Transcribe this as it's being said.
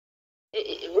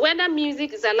whether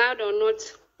music is allowed or not.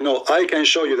 No, I can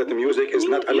show you that the music is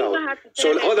not allowed.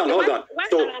 So hold on.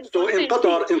 So in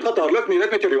Qatar, let me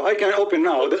tell you, I can open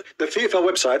now the FIFA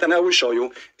website and I will show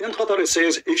you. In Qatar it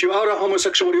says, if you are a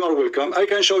homosexual, you are welcome. I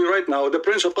can show you right now, the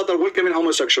Prince of Qatar welcoming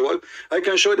homosexual. I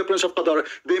can show you the Prince of Qatar.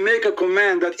 They make a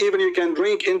command that even you can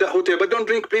drink in the hotel, but don't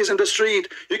drink please in the street.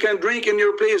 You can drink in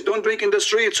your place, don't drink in the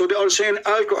street. So they are saying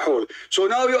alcohol. So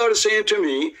now you are saying to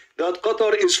me that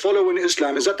Qatar is following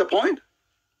Islam. Is that the point?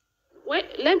 Wait,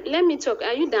 let me talk.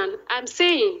 Are you done? I'm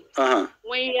saying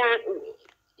when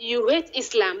you hate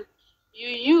Islam, you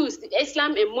use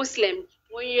Islam and Muslim.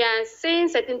 When you are saying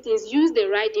certain things, use the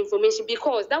right information,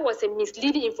 because that was a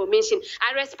misleading information.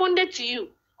 I responded to you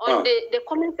on the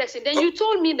comment section. Then you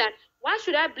told me that why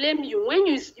should I blame you when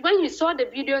you saw the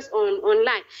videos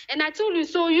online? And I told you,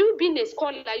 so you being a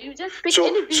scholar, you just pick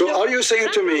any video. So are you saying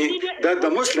to me that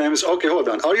the Muslims? Okay, hold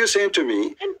on. Are you saying to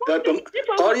me that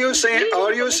are you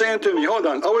saying to me? Hold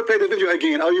on. I will play the video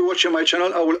again. Are you watching my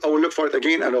channel? I will look for it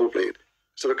again and I will play it.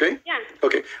 Is that okay? Yeah.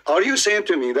 Okay. Are you saying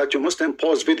to me that you Muslim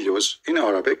post videos in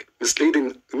Arabic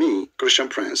misleading me, Christian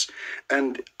Prince,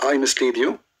 and I mislead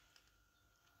you?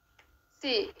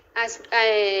 See, as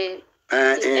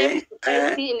in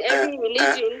every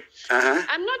religion.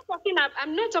 I'm not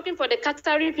talking for the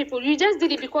Qatari people. You just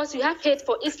did it because you have hate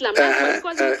for Islam.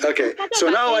 Okay. So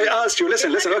now I ask you.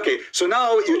 Listen. Okay. So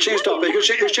now you change topic. You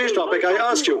change topic. I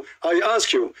ask you.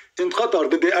 In Qatar,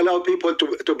 did they allow people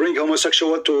to bring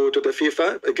homosexual to the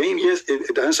FIFA again? Yes.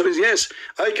 The answer is yes.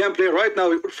 I can play right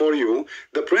now for you.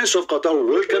 The Prince of Qatar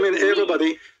welcoming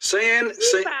everybody, saying,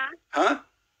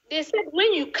 They said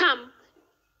when you come,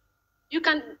 you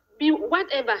can be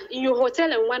whatever in your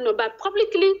hotel and whatnot, but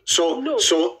publicly no.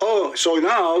 So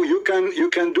now you can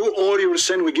do all your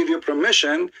sin. We give you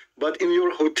permission, but in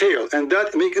your hotel, and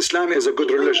that make Islam is a good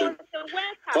religion.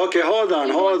 Okay, hold on.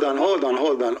 Okay. Hold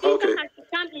on. Hold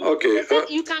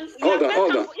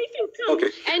on.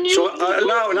 Okay. So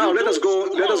now let us go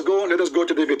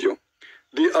to the video.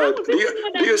 Do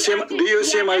you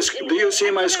see my screen? Do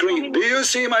you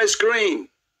see my screen?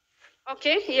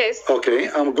 Okay, yes. Okay,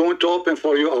 I'm going to open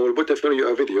for you. I will put for you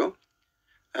a video.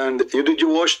 And did you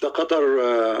watch the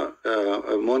Qatar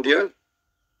Mondial?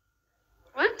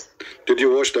 What? Did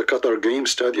you watch the Qatar game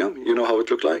stadium? You know how it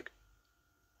looked like?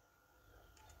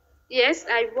 Yes,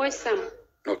 I watched some.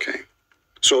 Okay,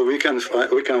 so we can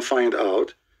find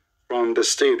out from the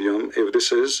stadium if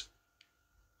this is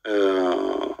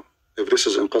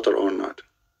in Qatar or not.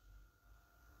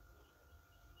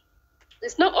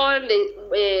 It's not all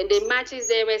the matches.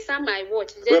 There were some I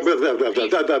watched.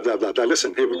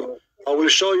 Listen, here we go. I will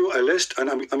show you a list, and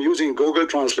I'm using Google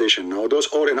Translation now. Those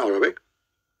all in Arabic.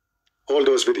 All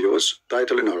those videos,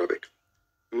 title in Arabic.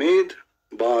 Made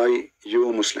by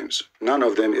you Muslims. None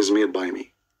of them is made by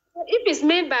me. If it's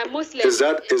made by Muslims, is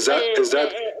that in Qatar?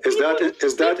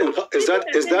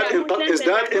 Is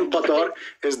that in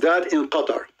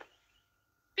Qatar?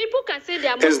 People can say they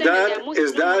are Muslim.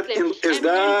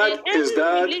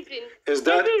 Is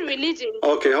that every religion?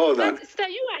 Okay, hold on.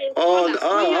 Hold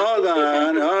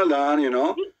on. You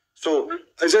know. So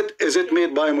is it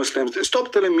made by Muslims?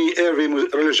 Stop telling me every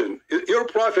religion. Your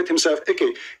prophet himself.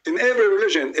 Okay, in every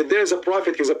religion, if there is a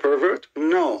prophet, he's a pervert.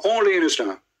 No, only in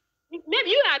Islam. Maybe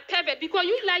you are pervert because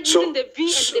you like using the V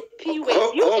and the P word.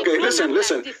 Okay, listen.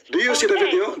 Do you see the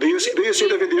video? Do you see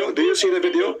the video? Do you see the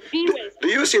video? Do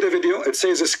you see the video? It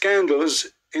says scandals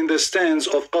in the stands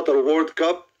of Qatar World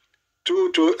Cup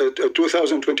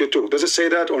 2022. Does it say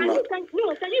that or not? Can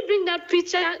you bring that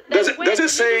picture? Does it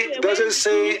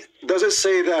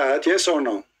say that? Yes or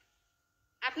no?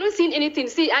 I've not seen anything.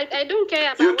 See, I don't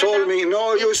care about. You told me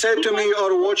no. You said to me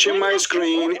you're watching my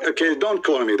screen. Okay, don't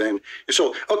call me then.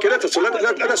 So okay, let us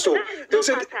talk. Is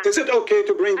it okay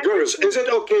to bring girls? Is it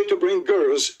okay to bring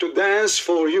girls to dance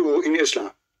for you in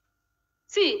Islam?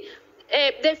 See,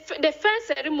 the first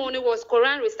ceremony was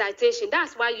Quran recitation.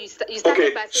 That's why you started by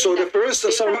saying that. So the first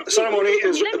ceremony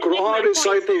is Quran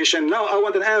recitation. Now I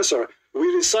want an answer. We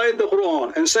recite the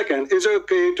Quran. And second, is it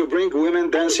okay to bring women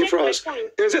dancing for us?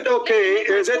 Is it okay?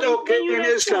 Is it okay in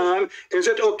Islam? Is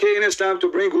it okay in Islam to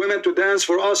bring women to dance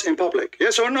for us in public?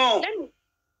 Yes or no?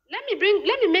 Let me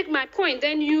make my point.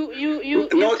 Then you.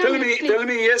 No, tell me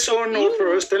yes or no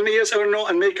first. Tell me yes or no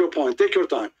and make your point. Take your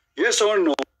time. Yes or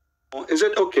no? Is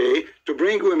it okay to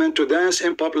bring women to dance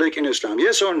in public in Islam?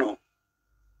 Yes or no?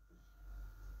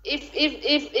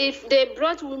 If they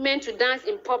brought women to dance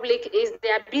in public, is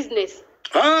their business.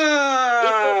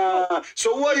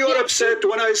 So why you're upset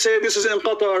when I say this is in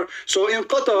Qatar? So in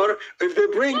Qatar, if they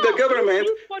bring the government,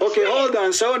 okay, hold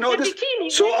on. So no, this.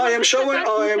 So I am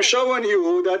showing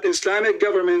you that Islamic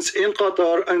governments in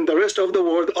Qatar and the rest of the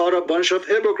world are a bunch of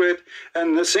hypocrites.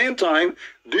 And at the same time,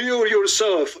 do you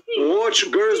yourself watch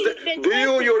girls? Do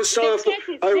you yourself?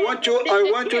 I want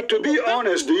you to be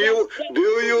honest. Do you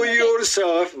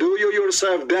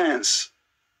yourself dance?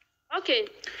 Okay.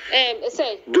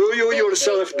 Say. Do you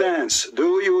yourself dance?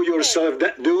 Do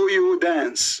you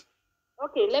dance?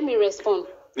 Okay, let me respond.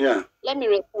 Yeah. Let me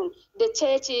respond. The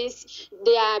churches,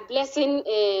 they are blessing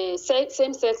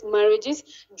same-sex marriages.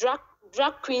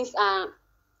 Drag queens are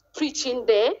preaching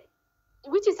there,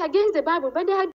 which is against the Bible, but they are